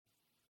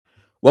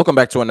Welcome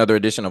back to another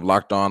edition of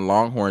Locked On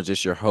Longhorns.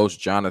 It's your host,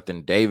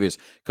 Jonathan Davis,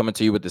 coming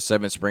to you with the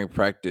 7th spring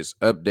practice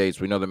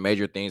updates. We know the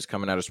major things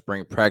coming out of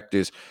spring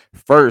practice.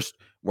 First,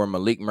 were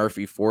Malik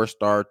Murphy,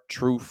 4-star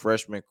true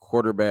freshman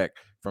quarterback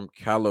from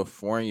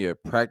California,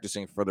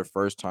 practicing for the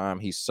first time.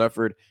 He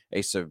suffered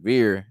a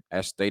severe,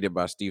 as stated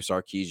by Steve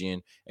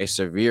Sarkisian, a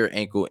severe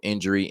ankle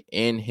injury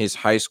in his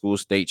high school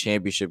state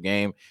championship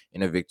game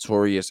in a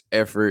victorious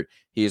effort.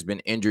 He has been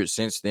injured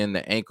since then.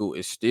 The ankle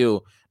is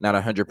still not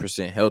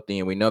 100% healthy.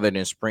 And we know that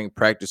in spring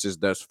practices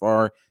thus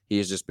far, he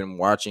has just been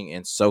watching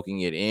and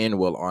soaking it in.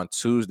 Well, on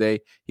Tuesday,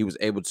 he was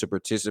able to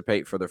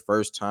participate for the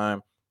first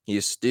time. He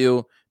is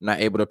still not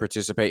able to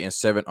participate in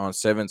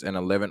 7-on-7s and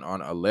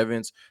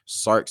 11-on-11s.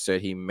 Sark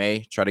said he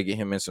may try to get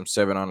him in some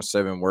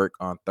 7-on-7 work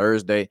on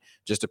Thursday,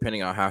 just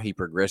depending on how he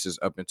progresses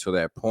up until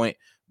that point.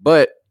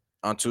 But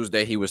on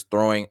Tuesday, he was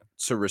throwing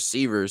to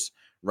receivers,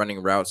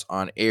 running routes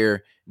on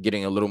air,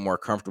 getting a little more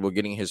comfortable,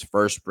 getting his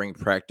first spring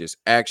practice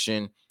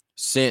action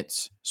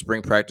since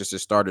spring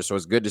practices started. So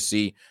it's good to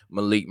see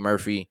Malik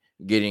Murphy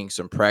getting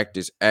some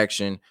practice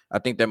action. I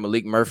think that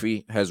Malik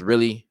Murphy has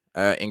really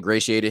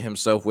ingratiated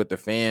himself with the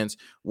fans.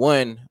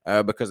 One,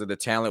 because of the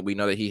talent. We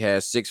know that he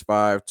has 6'5",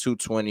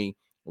 220,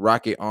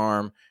 rocket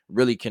arm,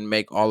 really can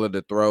make all of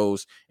the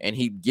throws, and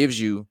he gives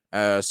you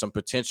some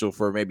potential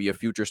for maybe a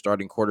future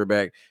starting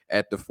quarterback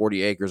at the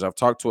 40 acres. I've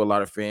talked to a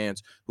lot of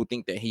fans who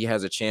think that he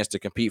has a chance to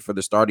compete for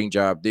the starting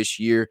job this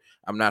year.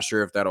 I'm not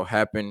sure if that'll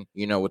happen,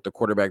 with the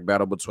quarterback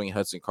battle between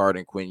Hudson Card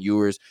and Quinn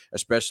Ewers,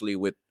 especially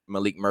with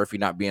Malik Murphy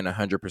not being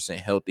 100%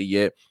 healthy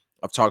yet.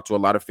 I've talked to a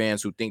lot of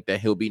fans who think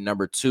that he'll be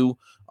number 2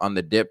 on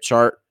the depth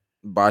chart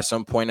by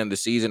some point in the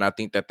season. I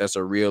think that that's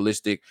a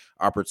realistic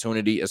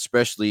opportunity,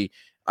 especially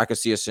I could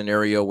see a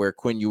scenario where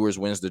Quinn Ewers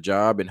wins the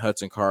job and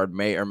Hudson Card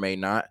may or may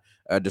not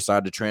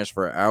decide to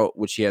transfer out,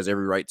 which he has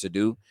every right to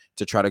do,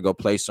 to try to go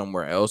play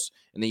somewhere else.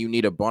 And then you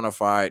need a bona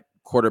fide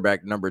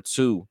quarterback number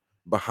 2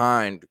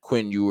 behind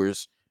Quinn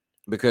Ewers,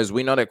 because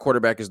we know that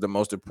quarterback is the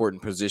most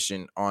important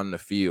position on the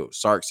field.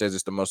 Sark says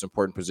it's the most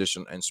important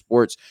position in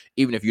sports.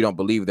 Even if you don't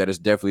believe that, it's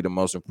definitely the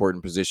most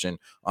important position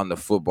on the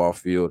football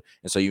field.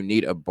 And so you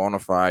need a bona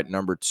fide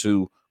number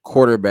 2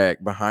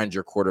 quarterback behind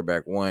your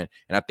quarterback 1.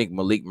 And I think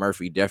Malik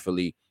Murphy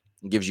definitely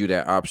gives you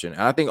that option.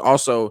 And I think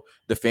also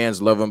the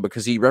fans love him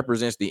because he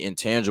represents the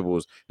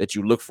intangibles that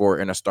you look for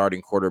in a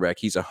starting quarterback.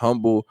 He's a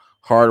humble,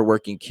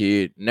 hardworking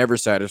kid, never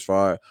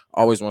satisfied,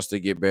 always wants to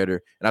get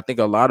better. And I think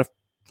a lot of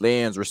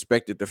fans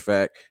respected the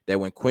fact that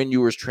when Quinn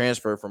Ewers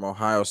transferred from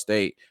Ohio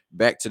State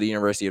back to the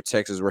University of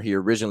Texas, where he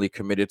originally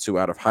committed to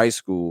out of high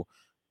school,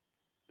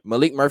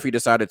 Malik Murphy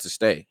decided to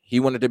stay. He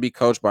wanted to be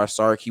coached by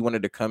Sark. He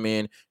wanted to come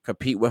in,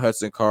 compete with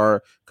Hudson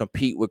Card,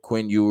 compete with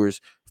Quinn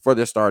Ewers for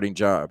the starting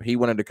job. He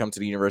wanted to come to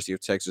the University of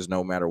Texas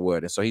no matter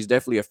what. And so he's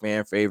definitely a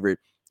fan favorite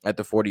at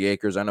the 40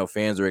 acres. I know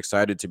fans are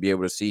excited to be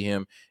able to see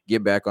him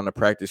get back on the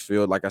practice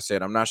field. Like I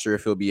said, I'm not sure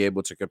if he'll be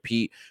able to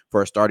compete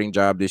for a starting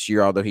job this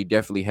year, although he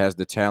definitely has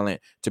the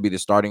talent to be the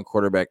starting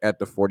quarterback at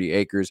the 40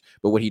 acres.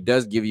 But what he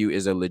does give you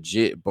is a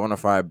legit bona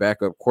fide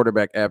backup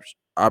quarterback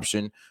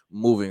option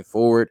moving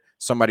forward.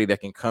 Somebody that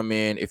can come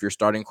in if your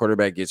starting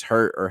quarterback gets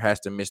hurt or has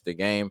to miss the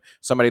game.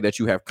 Somebody that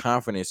you have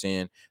confidence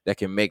in that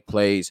can make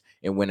plays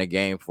and win a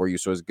game for you.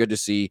 So it's good to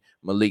see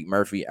Malik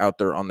Murphy out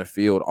there on the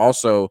field.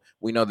 Also,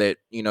 we know that,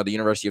 the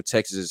University of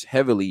Texas is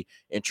heavily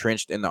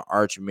entrenched in the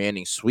Arch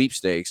Manning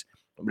sweepstakes.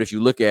 But if you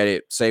look at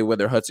it, say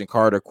whether Hudson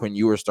Card or Quinn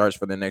Ewers starts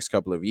for the next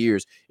couple of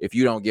years, if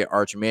you don't get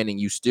Arch Manning,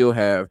 you still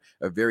have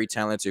a very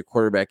talented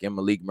quarterback in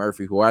Malik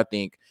Murphy, who I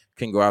think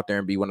can go out there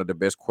and be one of the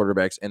best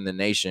quarterbacks in the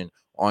nation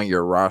on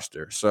your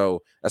roster.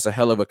 So that's a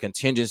hell of a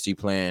contingency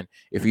plan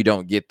if you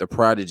don't get the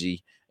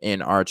prodigy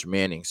in Arch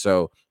Manning.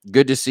 So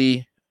good to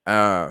see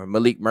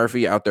Malik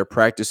Murphy out there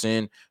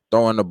practicing,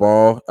 throwing the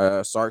ball.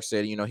 Sark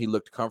said, he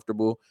looked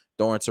comfortable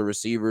throwing to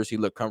receivers. He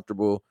looked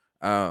comfortable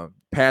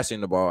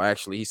passing the ball.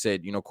 Actually, he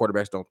said,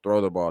 quarterbacks don't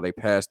throw the ball, they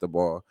pass the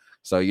ball.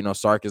 So,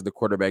 Sark is the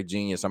quarterback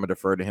genius. I'm going to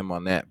defer to him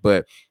on that.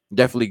 But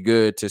definitely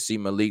good to see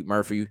Malik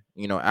Murphy,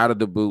 out of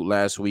the boot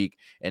last week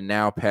and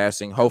now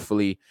passing.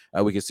 Hopefully,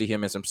 we can see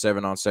him in some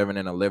 7-on-7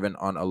 and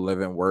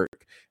 11-on-11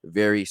 work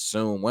very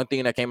soon. One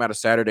thing that came out of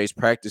Saturday's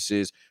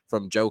practices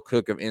from Joe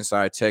Cook of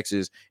Inside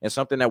Texas, and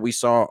something that we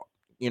saw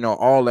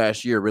all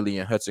last year, really,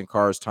 in Hudson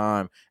Card's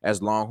time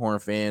as Longhorn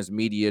fans,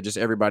 media, just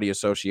everybody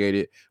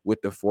associated with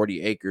the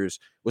 40 acres,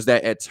 was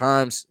that at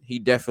times he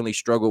definitely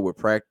struggled with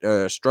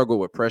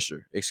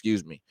pressure.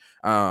 Excuse me.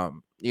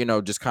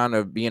 Just kind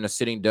of being a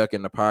sitting duck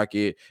in the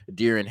pocket,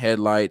 deer in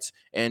headlights,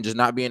 and just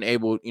not being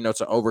able,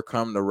 to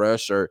overcome the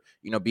rush or,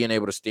 being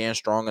able to stand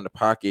strong in the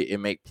pocket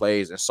and make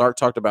plays. And Sark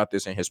talked about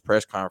this in his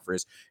press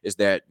conference, is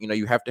that,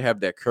 you have to have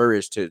that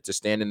courage to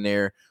stand in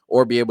there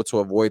or be able to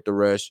avoid the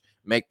rush,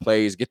 make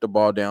plays, get the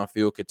ball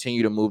downfield,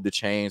 continue to move the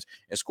chains,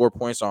 and score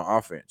points on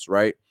offense,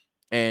 right?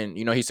 And,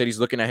 he said he's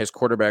looking at his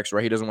quarterbacks,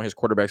 right? He doesn't want his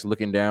quarterbacks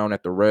looking down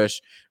at the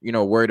rush,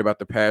 worried about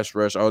the pass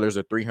rush. Oh, there's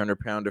a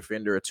 300-pound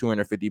defender, a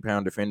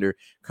 250-pound defender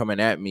coming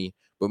at me.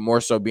 But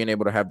more so being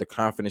able to have the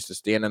confidence to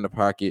stand in the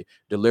pocket,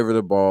 deliver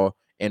the ball,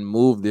 and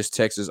move this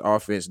Texas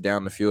offense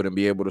down the field and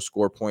be able to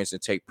score points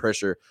and take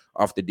pressure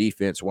off the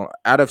defense. Well,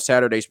 out of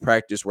Saturday's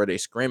practice where they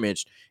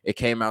scrimmaged, it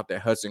came out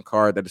that Hudson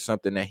Card, that is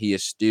something that he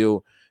is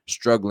still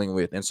struggling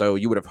with. And so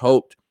you would have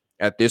hoped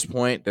at this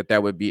point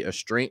that would be a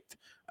strength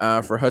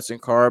for Hudson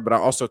Card. But I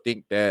also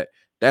think that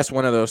that's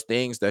one of those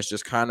things that's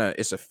just kind of,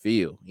 it's a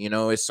feel,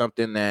 it's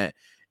something that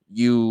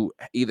you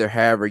either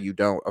have or you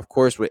don't. Of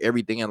course, with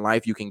everything in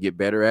life, you can get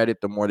better at it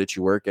the more that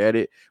you work at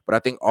it. But I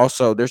think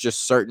also there's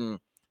just certain,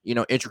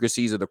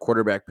 intricacies of the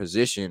quarterback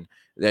position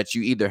that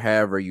you either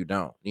have or you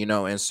don't,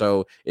 and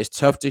so it's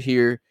tough to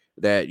hear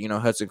that,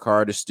 Hudson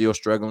Card is still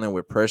struggling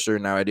with pressure.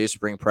 Now it is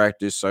spring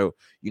practice, so,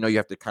 you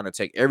have to kind of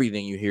take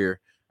everything you hear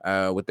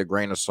with a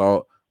grain of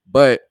salt.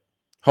 But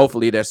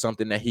hopefully that's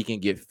something that he can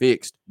get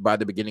fixed by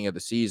the beginning of the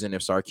season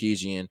if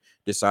Sarkisian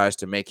decides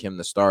to make him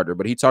the starter.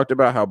 But he talked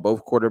about how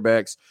both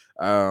quarterbacks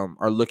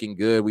are looking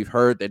good. We've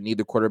heard that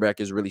neither quarterback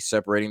is really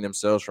separating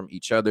themselves from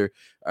each other.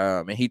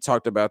 And he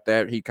talked about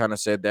that. He kind of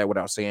said that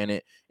without saying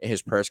it in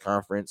his press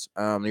conference.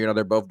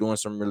 They're both doing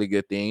some really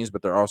good things,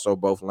 but they're also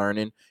both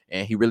learning.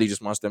 And he really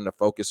just wants them to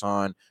focus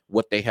on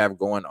what they have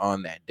going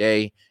on that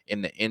day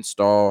in the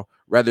install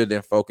rather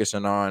than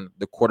focusing on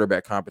the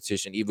quarterback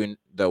competition, even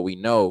though we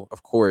know,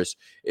 of course,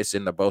 it's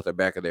in the back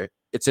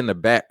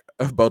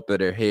of both of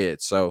their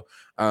heads. So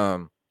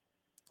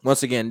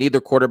once again,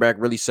 neither quarterback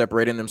really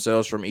separating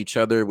themselves from each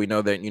other. We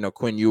know that,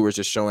 Quinn Ewers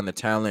is showing the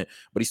talent,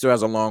 but he still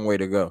has a long way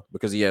to go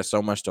because he has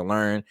so much to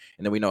learn.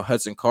 And then we know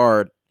Hudson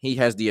Card, he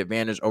has the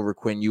advantage over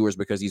Quinn Ewers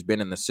because he's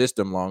been in the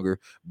system longer,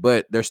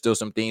 but there's still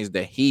some things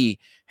that he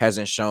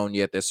hasn't shown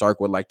yet that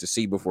Sark would like to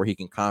see before he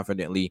can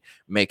confidently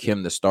make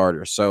him the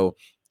starter. So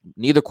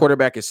neither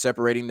quarterback is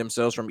separating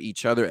themselves from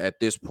each other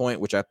at this point,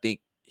 which I think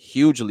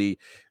hugely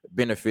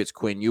benefits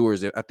Quinn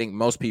Ewers. I think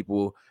most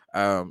people,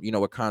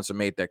 would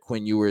consummate that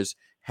Quinn Ewers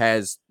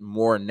has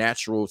more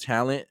natural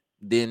talent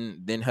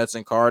than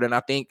Hudson Card. And I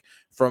think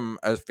from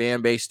a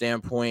fan base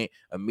standpoint,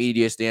 a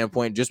media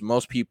standpoint, just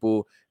most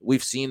people,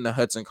 we've seen the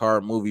Hudson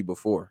Card movie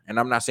before. And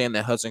I'm not saying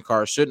that Hudson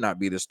Card should not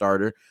be the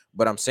starter,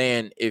 but I'm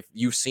saying if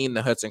you've seen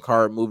the Hudson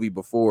Card movie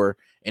before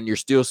and you're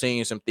still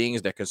seeing some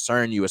things that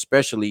concern you,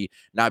 especially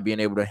not being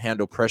able to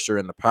handle pressure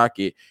in the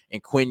pocket,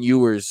 and Quinn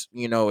Ewers,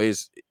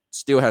 is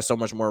still has so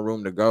much more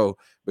room to go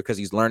because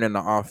he's learning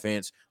the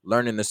offense,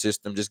 learning the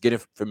system, just getting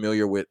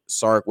familiar with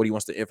Sark, what he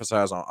wants to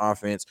emphasize on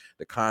offense,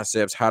 the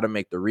concepts, how to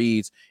make the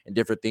reads, and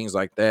different things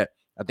like that.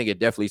 I think it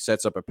definitely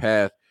sets up a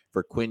path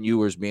for Quinn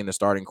Ewers being the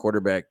starting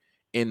quarterback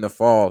in the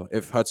fall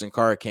if Hudson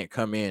Card can't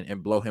come in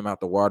and blow him out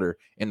the water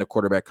in the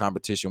quarterback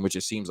competition, which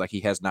it seems like he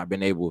has not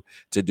been able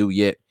to do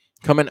yet.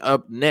 Coming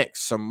up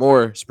next, some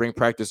more spring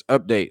practice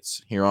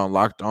updates here on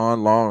Locked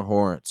On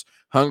Longhorns.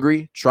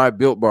 Hungry? Try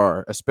Built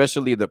Bar,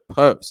 especially the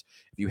Puffs.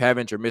 If you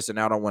haven't, you're missing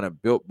out on one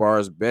of Built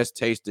Bar's best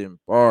tasting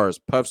bars.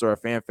 Puffs are a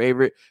fan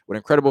favorite with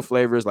incredible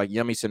flavors like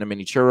yummy cinnamon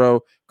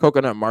churro,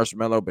 coconut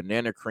marshmallow,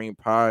 banana cream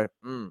pie.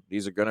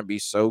 These are going to be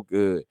so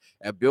good.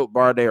 At Built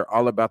Bar, they are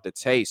all about the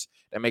taste.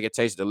 They make it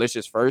taste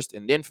delicious first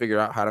and then figure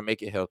out how to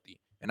make it healthy.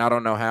 And I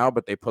don't know how,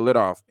 but they pull it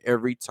off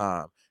every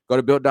time. Go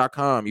to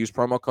built.com, use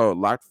promo code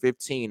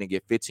LOCKED15 and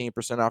get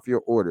 15% off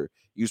your order.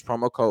 Use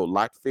promo code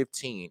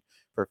LOCKED15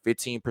 for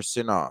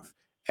 15% off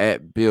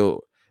at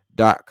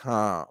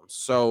built.com.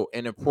 So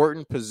an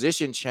important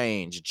position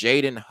change.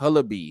 Jaden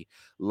Hullaby,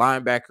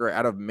 linebacker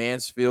out of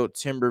Mansfield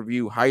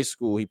Timberview High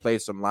School. He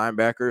played some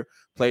linebacker,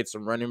 played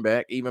some running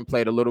back, even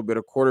played a little bit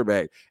of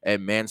quarterback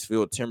at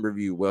Mansfield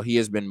Timberview. Well, he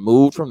has been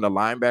moved from the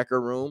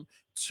linebacker room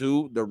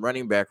to the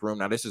running back room.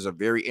 Now, this is a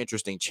very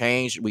interesting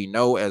change. We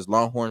know as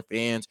Longhorn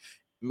fans,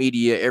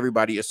 media,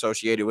 everybody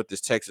associated with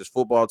this Texas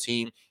football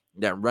team,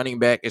 that running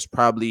back is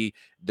probably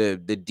the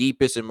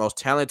deepest and most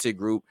talented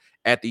group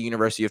at the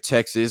University of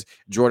Texas.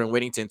 Jordan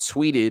Whittington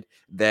tweeted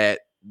that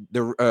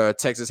the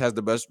Texas has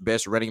the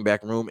best running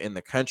back room in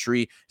the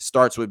country.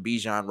 Starts with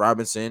Bijan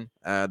Robinson,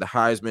 the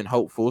Heisman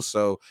hopeful.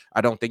 So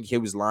I don't think he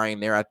was lying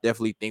there. I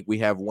definitely think we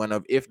have one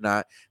of, if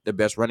not the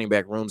best running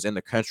back rooms in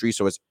the country.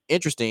 So it's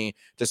interesting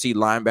to see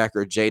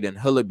linebacker Jaden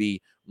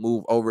Hullaby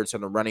move over to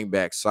the running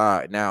back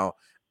side. Now,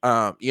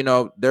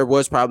 there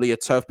was probably a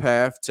tough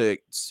path to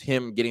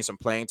him getting some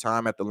playing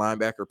time at the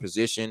linebacker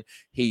position.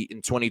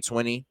 In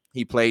 2020,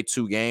 he played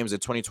 2 games. In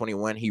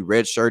 2021, he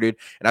redshirted.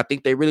 And I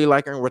think they really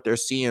like what they're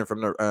seeing from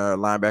the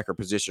linebacker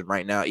position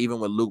right now, even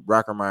with Luke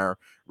Brockermeyer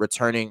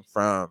returning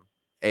from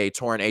a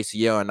torn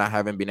ACL and not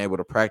having been able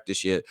to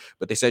practice yet.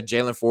 But they said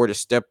Jalen Ford has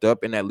stepped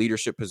up in that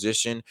leadership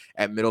position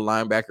at middle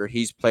linebacker.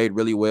 He's played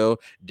really well.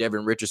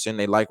 Devin Richardson,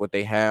 they like what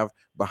they have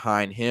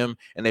behind him,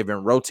 and they've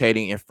been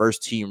rotating in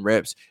first team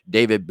reps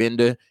David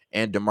Benda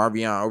and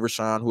DeMarvion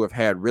Overshawn, who have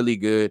had really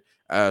good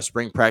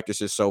spring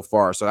practices so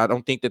far. So I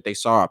don't think that they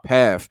saw a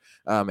path,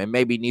 and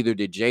maybe neither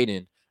did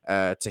Jaden,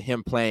 to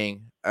him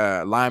playing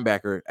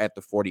linebacker at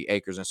the 40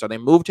 acres. And so they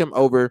moved him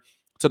over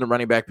to the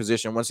running back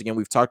position. Once again,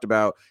 we've talked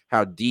about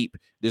how deep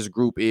this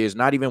group is,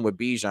 not even with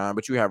Bijan,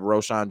 but you have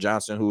Roschon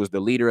Johnson, who is the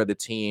leader of the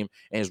team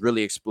and is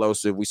really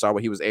explosive. We saw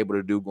what he was able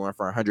to do going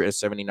for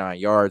 179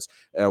 yards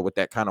with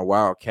that kind of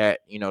wildcat,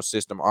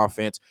 system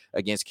offense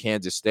against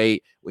Kansas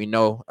State. We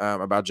know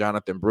about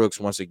Jonathan Brooks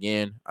once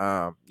again.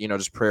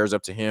 Just prayers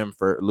up to him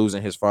for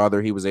losing his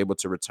father. He was able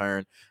to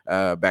return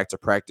back to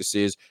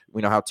practices.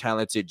 We know how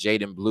talented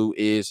Jaden Blue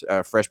is,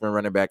 freshman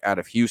running back out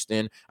of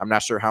Houston. I'm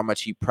not sure how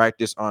much he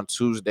practiced on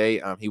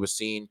Tuesday. He was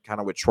seen kind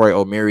of with Troy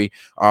O'Meary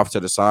off to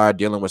the side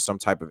dealing with some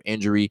type of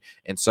injury.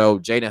 And so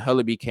Jaden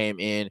Hullaby came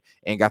in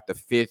and got the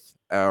fifth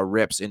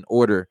reps in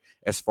order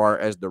as far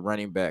as the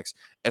running backs.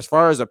 As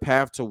far as a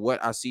path to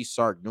what I see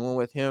Sark doing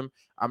with him,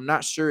 I'm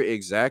not sure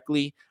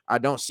exactly. I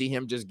don't see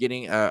him just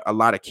getting a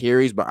lot of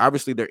carries, but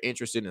obviously they're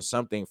interested in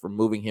something for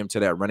moving him to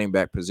that running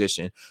back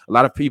position. A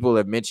lot of people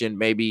have mentioned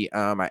maybe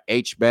a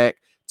H-back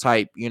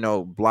type,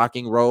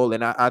 blocking role.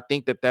 And I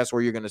think that that's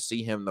where you're going to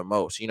see him the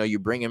most. You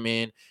bring him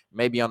in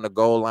maybe on the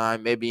goal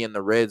line, maybe in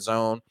the red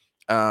zone.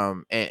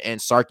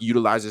 And Sark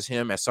utilizes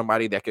him as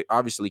somebody that could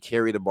obviously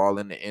carry the ball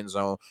in the end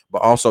zone,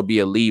 but also be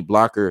a lead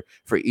blocker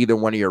for either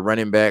one of your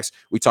running backs.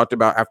 We talked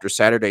about after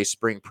Saturday's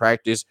spring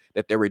practice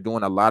that they were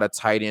doing a lot of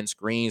tight end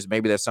screens.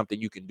 Maybe that's something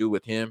you can do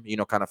with him,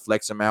 kind of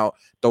flex him out,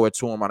 throw it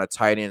to him on a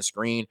tight end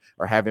screen,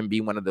 or have him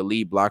be one of the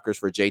lead blockers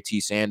for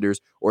JT Sanders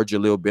or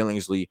Jaleel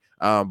Billingsley.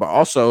 But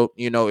also,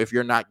 if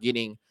you're not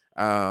getting,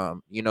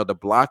 the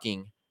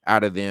blocking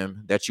out of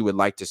them that you would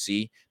like to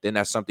see, then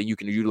that's something you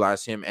can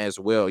utilize him as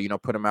well.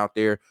 Put him out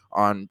there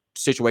on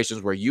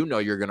situations where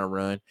you're going to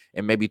run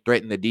and maybe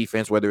threaten the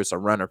defense, whether it's a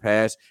run or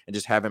pass, and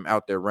just have him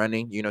out there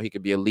running. He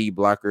could be a lead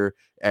blocker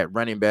at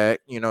running back.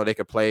 They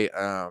could play,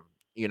 a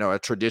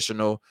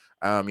traditional,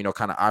 kind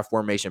of I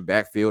formation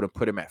backfield and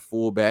put him at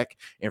fullback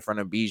in front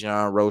of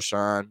Bijan,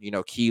 Roschon,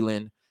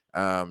 Keelan,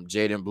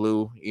 Jaden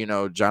Blue,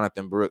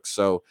 Jonathan Brooks.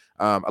 So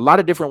a lot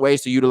of different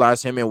ways to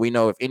utilize him. And we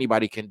know if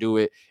anybody can do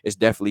it, it's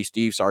definitely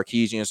Steve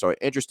Sarkisian. So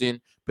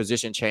interesting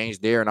position change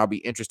there. And I'll be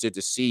interested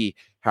to see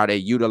how they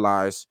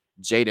utilize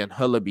Jaden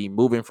Hullaby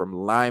moving from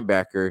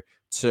linebacker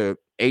to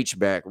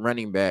H-back,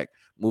 running back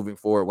moving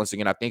forward. Once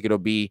again, I think it'll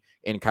be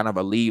in kind of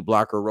a lead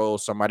blocker role,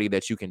 somebody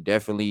that you can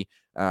definitely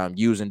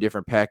use in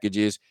different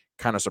packages,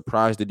 kind of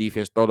surprise the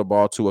defense, throw the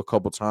ball to a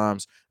couple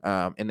times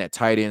in that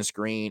tight end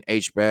screen,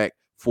 H-back,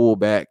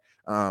 fullback,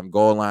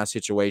 goal line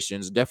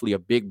situations. Definitely a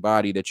big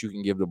body that you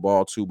can give the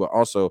ball to, but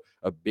also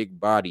a big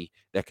body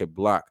that could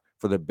block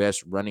for the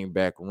best running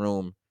back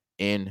room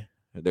in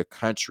the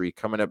country.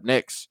 Coming up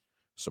next,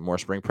 some more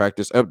spring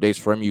practice updates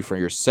from you for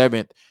your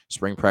 7th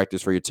spring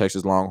practice for your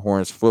Texas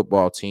Longhorns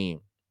football team.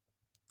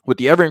 With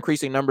the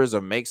ever-increasing numbers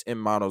of makes and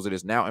models, it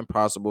is now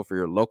impossible for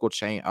your local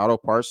chain auto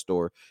parts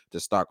store to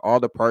stock all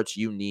the parts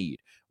you need.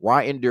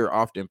 Why endure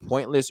often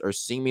pointless or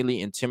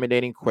seemingly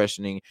intimidating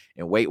questioning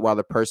and wait while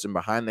the person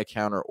behind the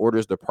counter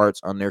orders the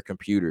parts on their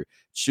computer,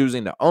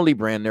 choosing the only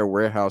brand their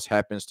warehouse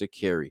happens to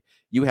carry?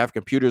 You have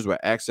computers with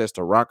access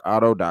to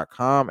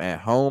rockauto.com at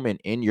home and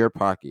in your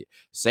pocket.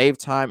 Save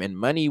time and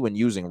money when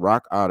using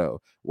Rock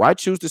Auto. Why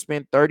choose to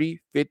spend 30,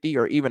 50,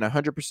 or even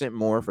 100%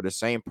 more for the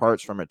same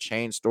parts from a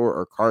chain store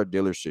or car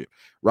dealership?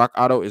 Rock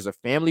Auto is a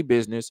family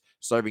business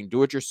serving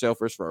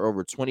do-it-yourselfers for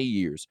over 20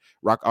 years.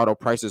 Rock Auto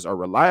prices are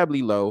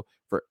reliably low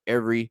for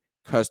every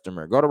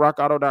customer. Go to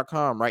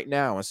rockauto.com right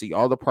now and see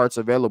all the parts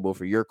available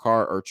for your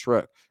car or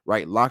truck.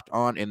 Right, Locked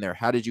On in there.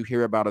 How did you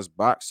hear about us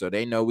box so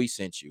they know we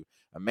sent you?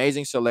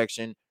 Amazing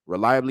selection,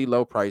 reliably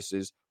low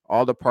prices,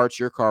 all the parts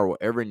your car will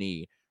ever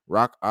need.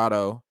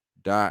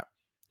 rockauto.com.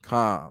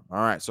 All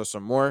right, so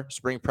some more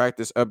spring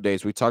practice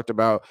updates. We talked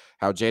about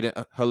how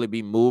Jaden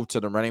Hullaby moved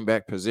to the running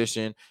back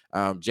position.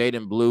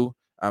 Jaden Blue,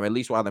 at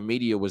least while the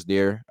media was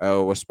there,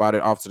 was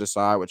spotted off to the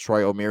side with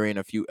Troy O'Meary and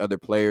a few other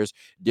players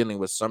dealing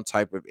with some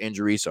type of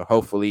injury. So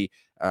hopefully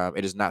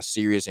it is not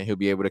serious and he'll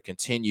be able to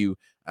continue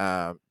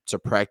to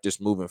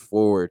practice moving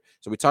forward.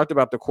 So we talked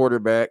about the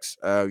quarterbacks.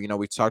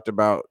 We talked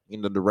about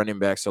the running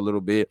backs a little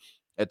bit.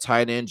 At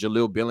tight end,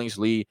 Jaleel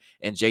Billingsley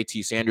and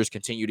JT Sanders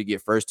continue to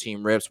get first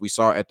team reps. We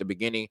saw at the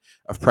beginning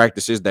of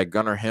practices that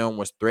Gunnar Helm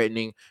was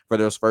threatening for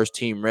those first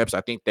team reps.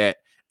 I think that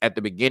at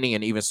the beginning,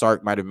 and even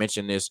Sark might have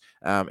mentioned this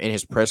in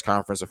his press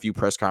conference, a few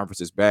press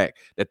conferences back,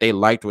 that they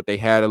liked what they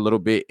had a little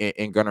bit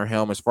in Gunnar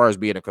Helm as far as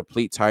being a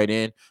complete tight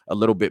end, a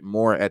little bit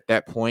more at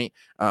that point.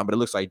 But it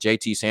looks like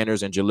JT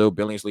Sanders and Jaleel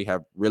Billingsley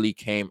have really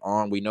came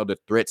on. We know the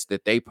threats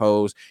that they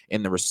pose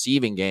in the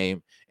receiving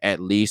game, at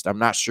least. I'm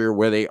not sure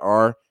where they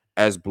are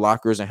as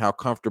blockers and how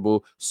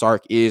comfortable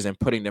Sark is in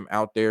putting them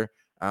out there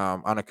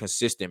on a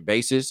consistent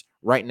basis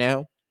right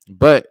now.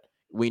 But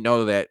we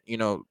know that,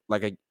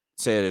 like I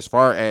said, as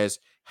far as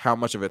how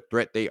much of a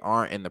threat they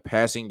are in the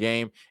passing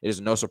game, it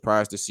is no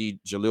surprise to see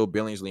Jaleel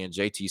Billingsley and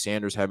JT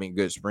Sanders having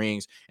good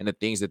springs and the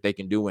things that they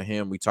can do with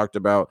him. We talked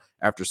about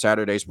after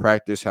Saturday's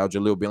practice how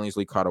Jaleel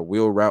Billingsley caught a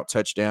wheel route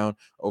touchdown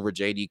over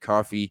JD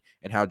Coffee,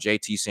 and how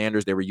JT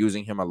Sanders, they were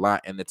using him a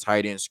lot in the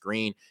tight end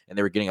screen, and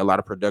they were getting a lot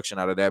of production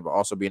out of that, but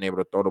also being able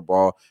to throw the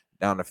ball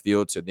down the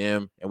field to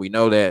them. And we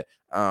know that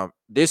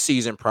This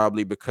season,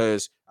 probably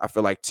because I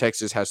feel like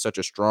Texas has such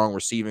a strong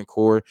receiving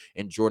core,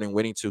 and Jordan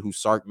Whittington, who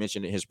Sark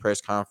mentioned in his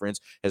press conference,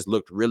 has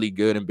looked really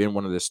good and been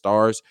one of the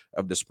stars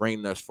of the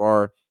spring thus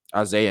far.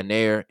 Isaiah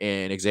Nair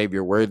and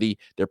Xavier Worthy,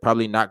 they're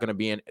probably not going to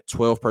be in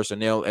 12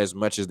 personnel as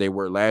much as they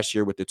were last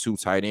year with the two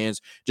tight ends,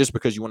 just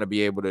because you want to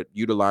be able to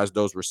utilize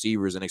those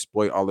receivers and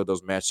exploit all of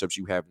those matchups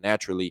you have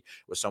naturally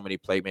with so many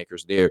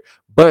playmakers there.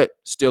 But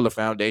still, a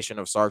foundation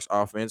of Sark's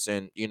offense,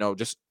 and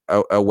just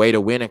a way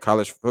to win in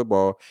college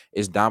football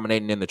is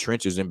dominating in the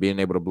trenches and being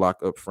able to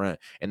block up front.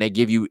 And they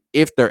give you,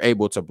 if they're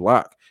able to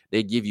block,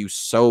 they give you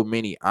so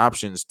many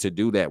options to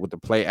do that with the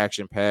play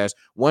action pass.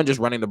 One, just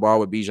running the ball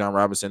with Bijan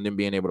Robinson, then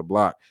being able to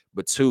block.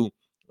 But two,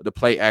 the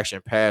play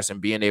action pass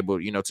and being able,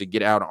 to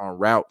get out on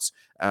routes,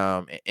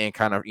 and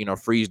kind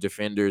of, freeze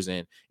defenders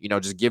and,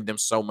 just give them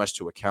so much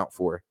to account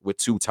for with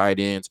two tight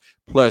ends.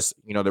 Plus,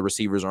 the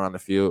receivers are on the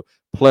field.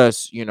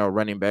 Plus,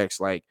 running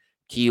backs like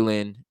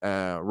Keelan,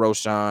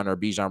 Roshan, or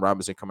Bijan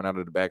Robinson coming out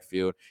of the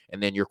backfield,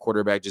 and then your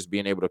quarterback just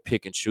being able to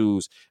pick and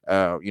choose,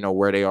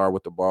 where they are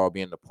with the ball,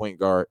 being the point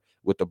guard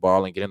with the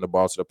ball and getting the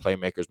ball to the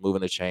playmakers,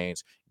 moving the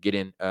chains,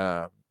 getting,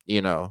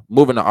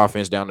 moving the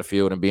offense down the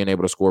field and being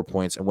able to score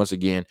points. And once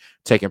again,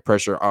 taking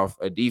pressure off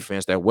a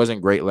defense that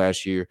wasn't great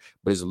last year,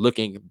 but is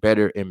looking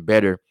better and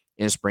better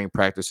in spring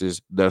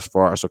practices thus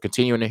far. So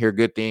continuing to hear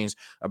good things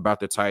about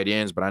the tight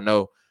ends, but I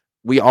know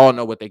we all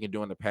know what they can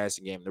do in the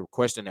passing game. The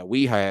question that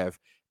we have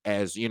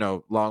as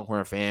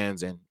Longhorn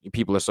fans and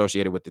people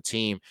associated with the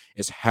team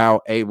is how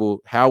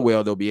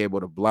well they'll be able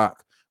to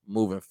block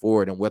moving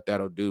forward and what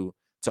that'll do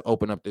to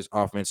open up this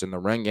offense in the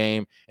run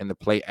game and the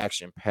play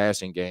action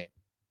passing game.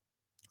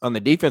 On the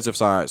defensive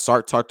side,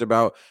 Sark talked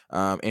about,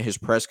 in his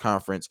press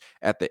conference,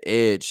 at the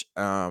edge.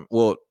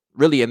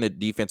 Really in the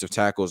defensive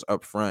tackles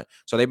up front.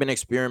 So they've been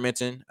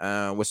experimenting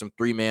with some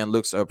three-man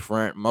looks up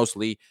front,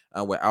 mostly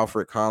with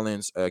Alfred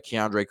Collins,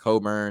 Keandre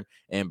Coburn,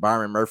 and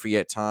Byron Murphy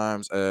at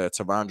times,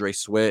 Tavondre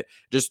Sweat.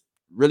 Just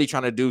really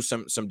trying to do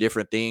some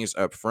different things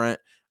up front.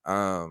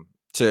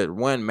 To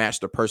one, match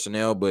the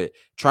personnel, but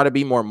try to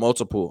be more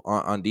multiple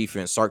on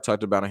defense. Sark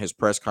talked about in his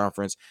press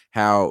conference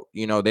how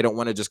they don't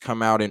want to just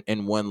come out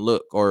in one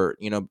look, or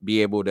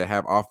be able to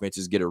have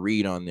offenses get a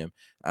read on them,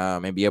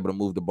 and be able to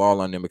move the ball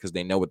on them because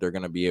they know what they're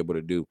going to be able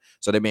to do.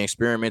 So they've been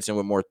experimenting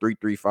with more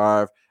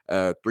 3-3-5,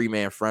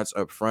 three-man fronts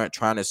up front,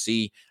 trying to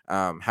see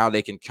how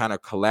they can kind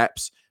of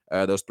collapse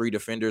those three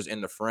defenders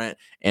in the front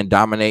and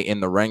dominate in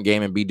the run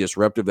game and be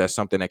disruptive. That's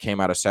something that came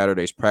out of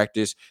Saturday's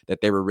practice, that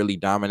they were really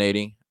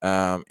dominating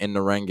in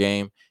the run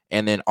game.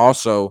 And then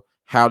also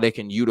how they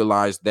can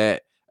utilize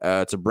that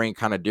to bring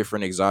kind of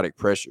different exotic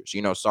pressures.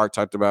 Sark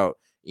talked about,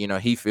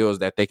 he feels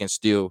that they can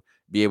still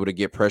be able to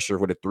get pressure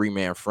with a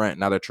three-man front,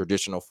 not a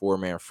traditional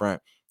four-man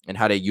front, and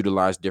how they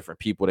utilize different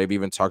people. They've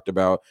even talked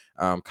about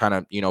kind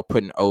of,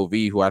 putting OV,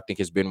 who I think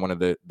has been one of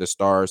the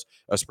stars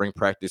of spring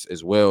practice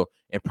as well,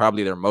 and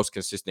probably their most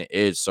consistent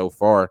edge so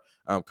far,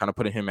 kind of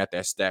putting him at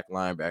that stack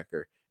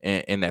linebacker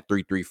in that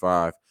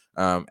 3-3-5.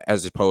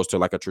 As opposed to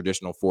like a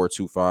traditional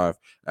 4-2-5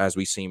 as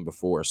we've seen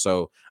before.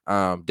 So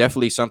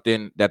definitely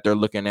something that they're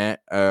looking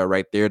at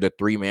right there, the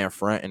three-man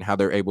front, and how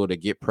they're able to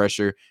get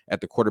pressure at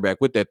the quarterback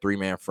with that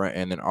three-man front,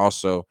 and then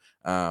also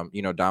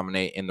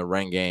dominate in the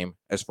run game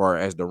as far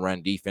as the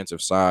run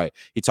defensive side.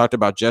 He talked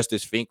about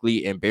Justice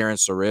Finkley and Barron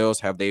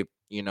Sorrells. Have they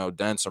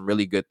done some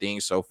really good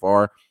things so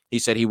far? He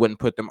said he wouldn't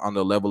put them on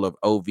the level of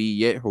OV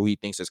yet, who he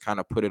thinks has kind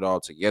of put it all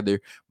together.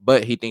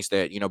 But he thinks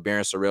that,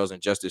 Barron Sorrells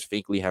and Justice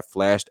Finkley have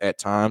flashed at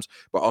times,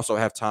 but also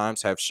have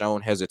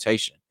shown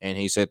hesitation. And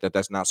he said that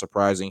that's not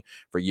surprising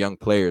for young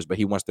players, but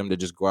he wants them to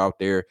just go out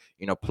there,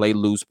 play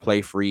loose,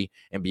 play free,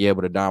 and be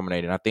able to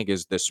dominate. And I think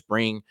as the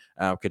spring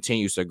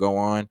continues to go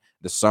on,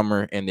 the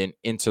summer, and then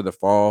into the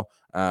fall,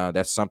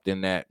 that's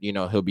something that,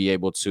 he'll be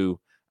able to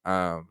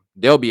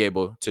they'll be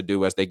able to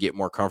do as they get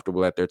more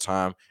comfortable at their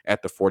time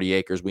at the 40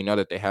 acres. We know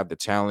that they have the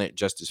talent.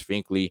 Justice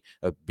Finkley,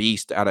 a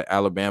beast out of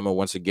Alabama.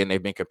 Once again,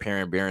 they've been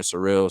comparing Barron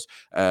Sorrells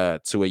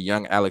to a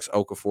young Alex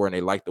Okafor, and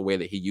they like the way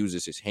that he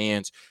uses his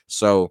hands.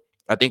 So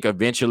I think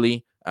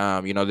eventually,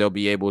 they'll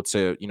be able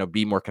to,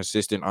 be more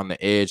consistent on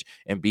the edge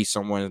and be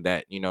someone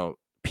that,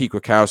 Pete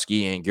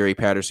Kwiatkowski and Gary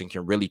Patterson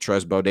can really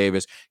trust. Bo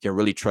Davis can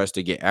really trust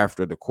to get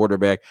after the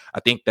quarterback. I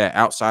think that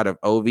outside of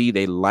OV,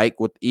 they like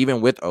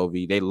even with OV,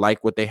 they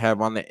like what they have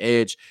on the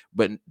edge,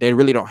 but they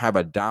really don't have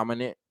a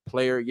dominant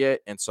player yet.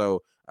 And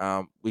so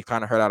we've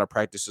kind of heard out of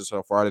practices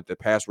so far that the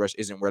pass rush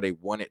isn't where they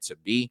want it to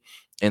be.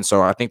 And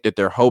so I think that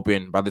they're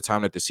hoping by the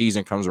time that the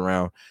season comes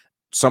around,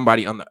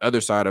 somebody on the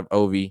other side of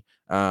OV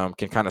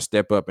can kind of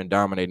step up and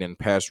dominate, and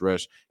pass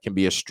rush can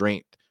be a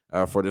strength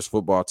for this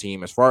football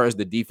team. As far as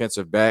the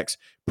defensive backs,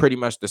 pretty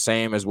much the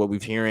same as what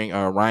we've hearing.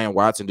 Ryan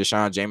Watts and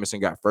Deshaun Jameson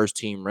got first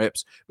team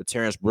reps, but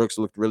Terrence Brooks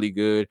looked really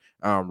good.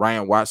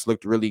 Ryan Watts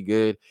looked really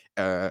good.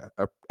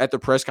 At the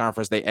press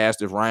conference, they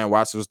asked if Ryan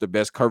Watts was the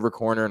best cover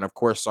corner, and of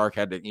course, Sark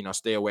had to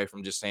stay away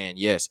from just saying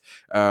yes.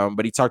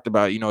 But he talked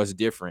about it's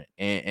different,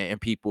 and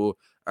people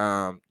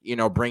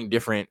bring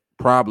different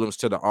problems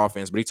to the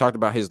offense. But he talked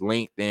about his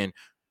length and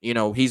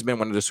he's been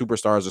one of the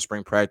superstars of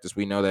spring practice.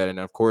 We know that. And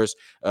of course,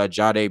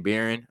 Jade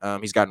Barron,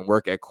 he's gotten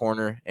work at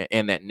corner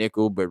and that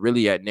nickel, but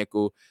really at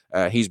nickel,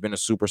 he's been a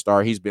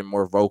superstar. He's been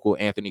more vocal.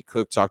 Anthony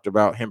Cook talked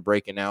about him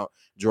breaking out.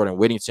 Jordan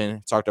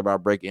Whittington talked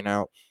about breaking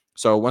out.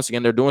 So once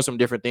again, they're doing some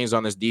different things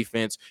on this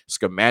defense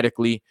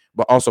schematically,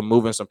 but also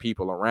moving some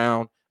people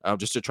around.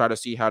 Just to try to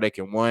see how they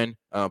can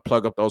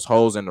plug up those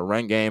holes in the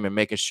run game and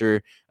making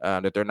sure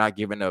that they're not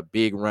giving up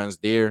big runs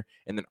there,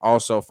 and then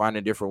also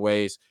finding different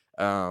ways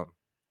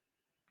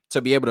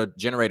to be able to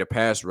generate a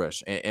pass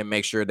rush and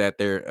make sure that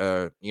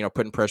they're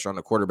putting pressure on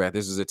the quarterback.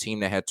 This is a team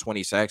that had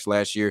 20 sacks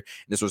last year.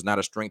 This was not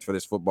a strength for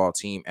this football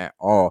team at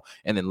all.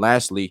 And then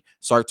lastly,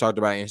 Sark talked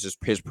about in his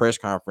press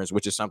conference,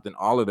 which is something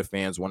all of the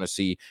fans want to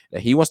see,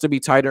 that he wants to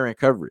be tighter in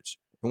coverage.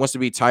 He wants to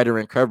be tighter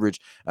in coverage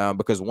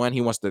because, one,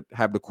 he wants to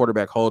have the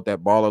quarterback hold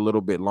that ball a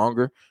little bit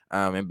longer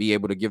and be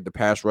able to give the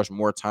pass rush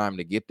more time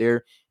to get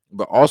there.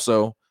 But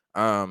also,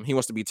 he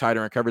wants to be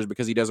tighter in coverage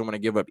because he doesn't want to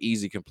give up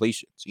easy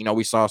completions.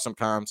 We saw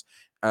sometimes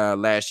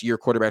last year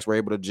quarterbacks were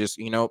able to just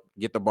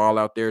get the ball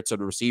out there to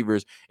the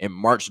receivers and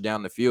march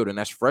down the field, and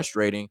that's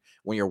frustrating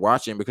when you're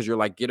watching because you're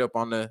like, get up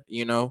on the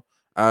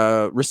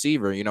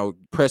receiver,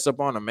 press up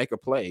on him, make a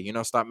play,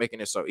 stop making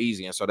it so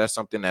easy. And so that's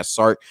something that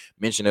Sark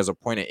mentioned as a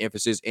point of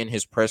emphasis in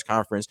his press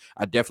conference.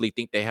 I definitely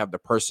think they have the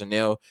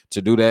personnel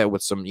to do that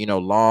with some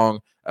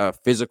long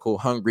physical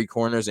hungry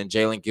corners and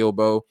Jalen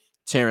Gilbo,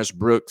 Terrence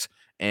Brooks,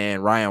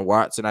 and Ryan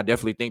Watts. And I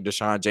definitely think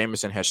Deshaun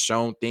Jameson has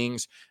shown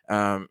things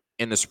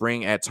in the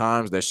spring at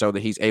times that show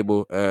that he's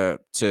able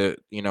to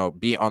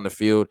be on the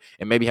field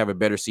and maybe have a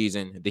better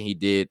season than he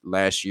did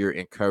last year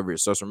in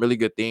coverage. So some really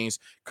good things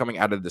coming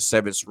out of the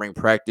 7th spring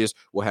practice.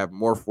 We'll have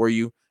more for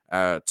you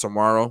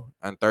tomorrow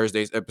on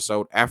Thursday's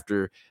episode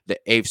after the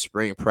 8th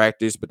spring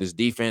practice. But this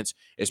defense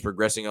is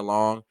progressing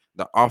along.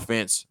 The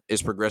offense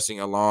is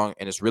progressing along,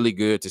 and it's really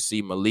good to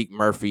see Maalik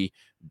Murphy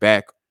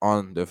back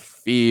on the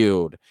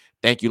field.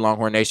 Thank you,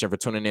 Longhorn Nation, for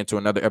tuning in to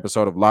another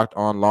episode of Locked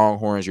On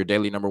Longhorns, your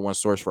daily #1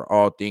 source for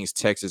all things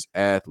Texas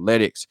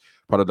athletics,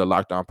 part of the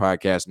Locked On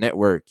Podcast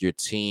Network, your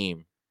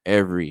team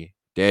every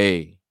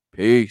day.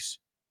 Peace.